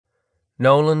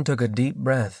Nolan took a deep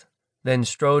breath, then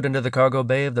strode into the cargo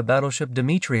bay of the battleship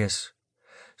Demetrius.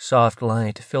 Soft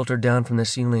light filtered down from the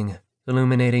ceiling,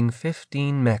 illuminating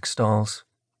 15 mech stalls.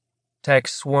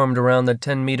 Techs swarmed around the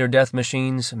 10-meter death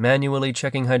machines, manually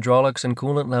checking hydraulics and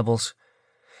coolant levels.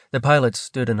 The pilots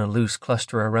stood in a loose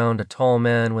cluster around a tall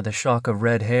man with a shock of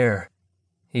red hair.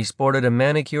 He sported a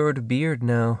manicured beard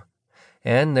now,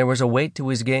 and there was a weight to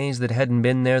his gaze that hadn't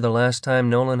been there the last time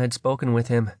Nolan had spoken with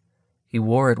him. He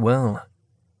wore it well.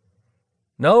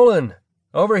 "Nolan!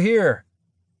 Over here!"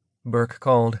 Burke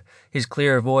called, his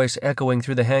clear voice echoing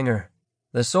through the hangar.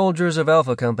 The soldiers of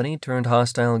Alpha Company turned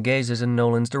hostile gazes in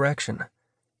Nolan's direction.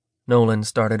 Nolan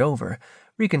started over,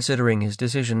 reconsidering his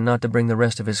decision not to bring the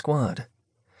rest of his squad.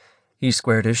 He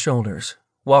squared his shoulders,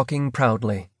 walking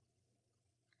proudly.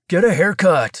 "Get a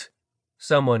haircut!"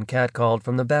 someone catcalled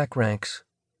from the back ranks.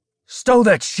 "Stow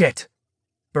that shit!"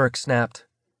 Burke snapped.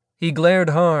 He glared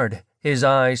hard, his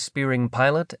eyes spearing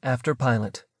pilot after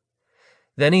pilot.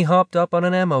 Then he hopped up on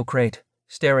an ammo crate,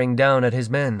 staring down at his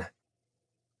men.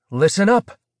 "Listen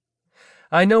up!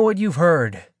 I know what you've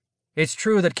heard. It's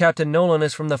true that Captain Nolan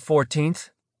is from the 14th.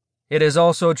 It is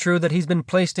also true that he's been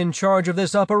placed in charge of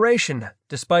this operation,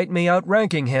 despite me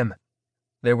outranking him."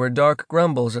 There were dark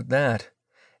grumbles at that,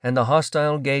 and the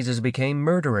hostile gazes became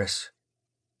murderous.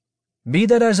 "Be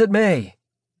that as it may,"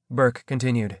 Burke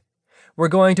continued, "we're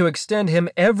going to extend him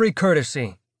every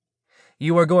courtesy.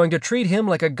 You are going to treat him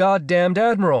like a goddamned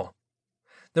admiral.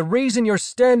 The reason you're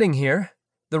standing here,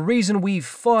 the reason we've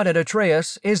fought at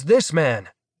Atreus, is this man.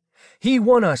 He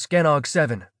won us Ganog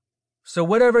 7. So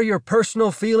whatever your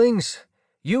personal feelings,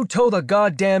 you toe the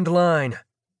goddamned line.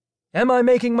 Am I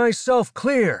making myself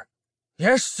clear?"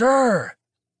 "Yes, sir,"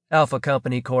 Alpha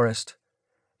Company chorused.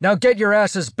 "Now get your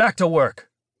asses back to work,"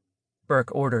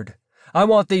 Burke ordered. "I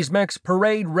want these mechs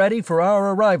parade ready for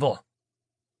our arrival."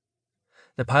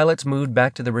 The pilots moved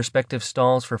back to their respective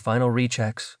stalls for final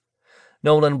rechecks.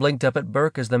 Nolan blinked up at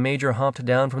Burke as the major hopped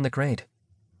down from the crate.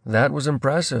 "That was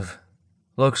impressive.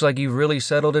 Looks like you've really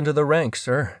settled into the ranks,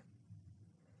 sir."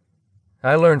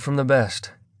 "I learned from the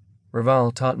best.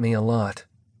 Raval taught me a lot,"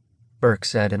 Burke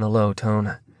said in a low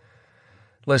tone.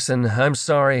 "Listen, I'm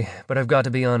sorry, but I've got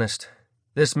to be honest.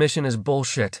 This mission is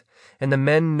bullshit, and the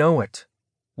men know it.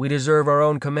 We deserve our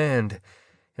own command,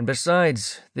 and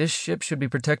besides, this ship should be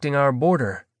protecting our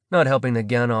border, not helping the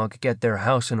Ganog get their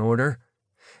house in order.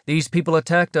 These people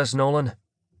attacked us, Nolan.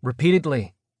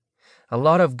 Repeatedly. A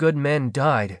lot of good men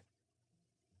died."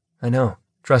 "I know,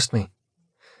 trust me.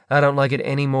 I don't like it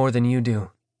any more than you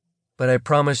do. But I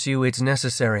promise you it's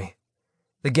necessary.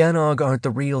 The Ganog aren't the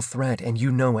real threat, and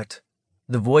you know it.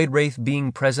 The Void Wraith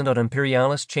being present on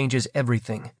Imperialis changes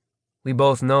everything. We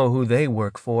both know who they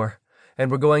work for,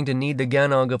 and we're going to need the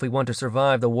Ganog if we want to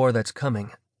survive the war that's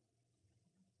coming."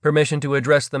 "Permission to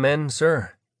address the men,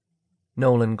 sir?"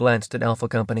 Nolan glanced at Alpha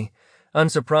Company,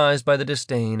 unsurprised by the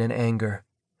disdain and anger.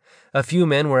 A few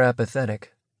men were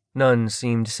apathetic. None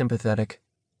seemed sympathetic.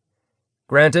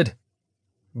 "Granted."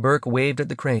 Burke waved at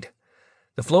the crate.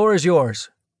 "The floor is yours."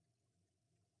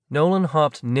 Nolan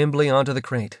hopped nimbly onto the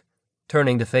crate,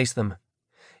 turning to face them.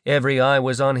 Every eye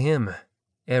was on him,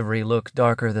 every look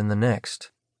darker than the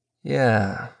next.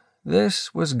 Yeah,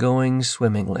 this was going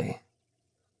swimmingly.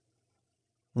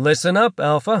 "Listen up,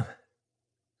 Alpha.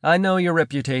 I know your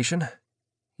reputation.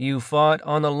 You fought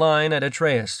on the line at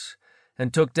Atreus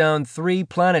and took down 3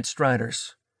 Planet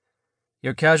Striders.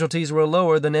 Your casualties were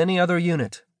lower than any other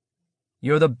unit.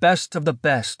 You're the best of the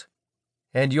best.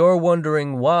 And you're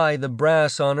wondering why the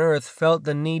brass on Earth felt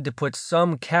the need to put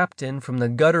some captain from the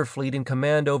gutter fleet in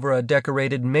command over a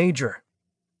decorated major."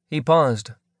 He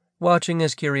paused, watching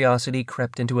as curiosity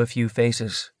crept into a few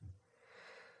faces.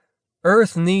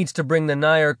 "Earth needs to bring the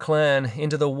Nair clan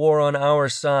into the war on our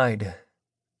side.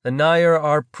 The Nair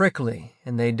are prickly,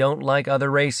 and they don't like other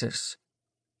races.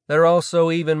 They're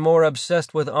also even more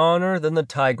obsessed with honor than the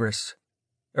Tigress.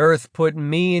 Earth put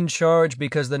me in charge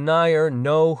because the Nair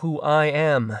know who I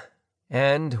am,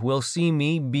 and will see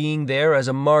me being there as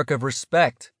a mark of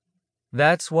respect.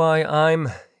 That's why I'm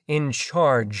in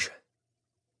charge."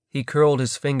 He curled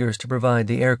his fingers to provide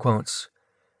the air quotes.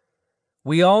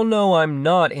 "We all know I'm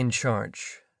not in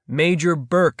charge. Major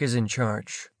Burke is in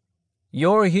charge.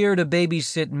 You're here to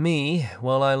babysit me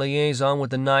while I liaison with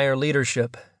the Nair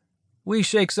leadership. We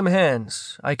shake some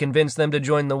hands, I convince them to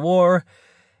join the war,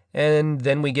 and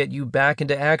then we get you back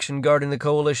into action guarding the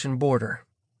Coalition border.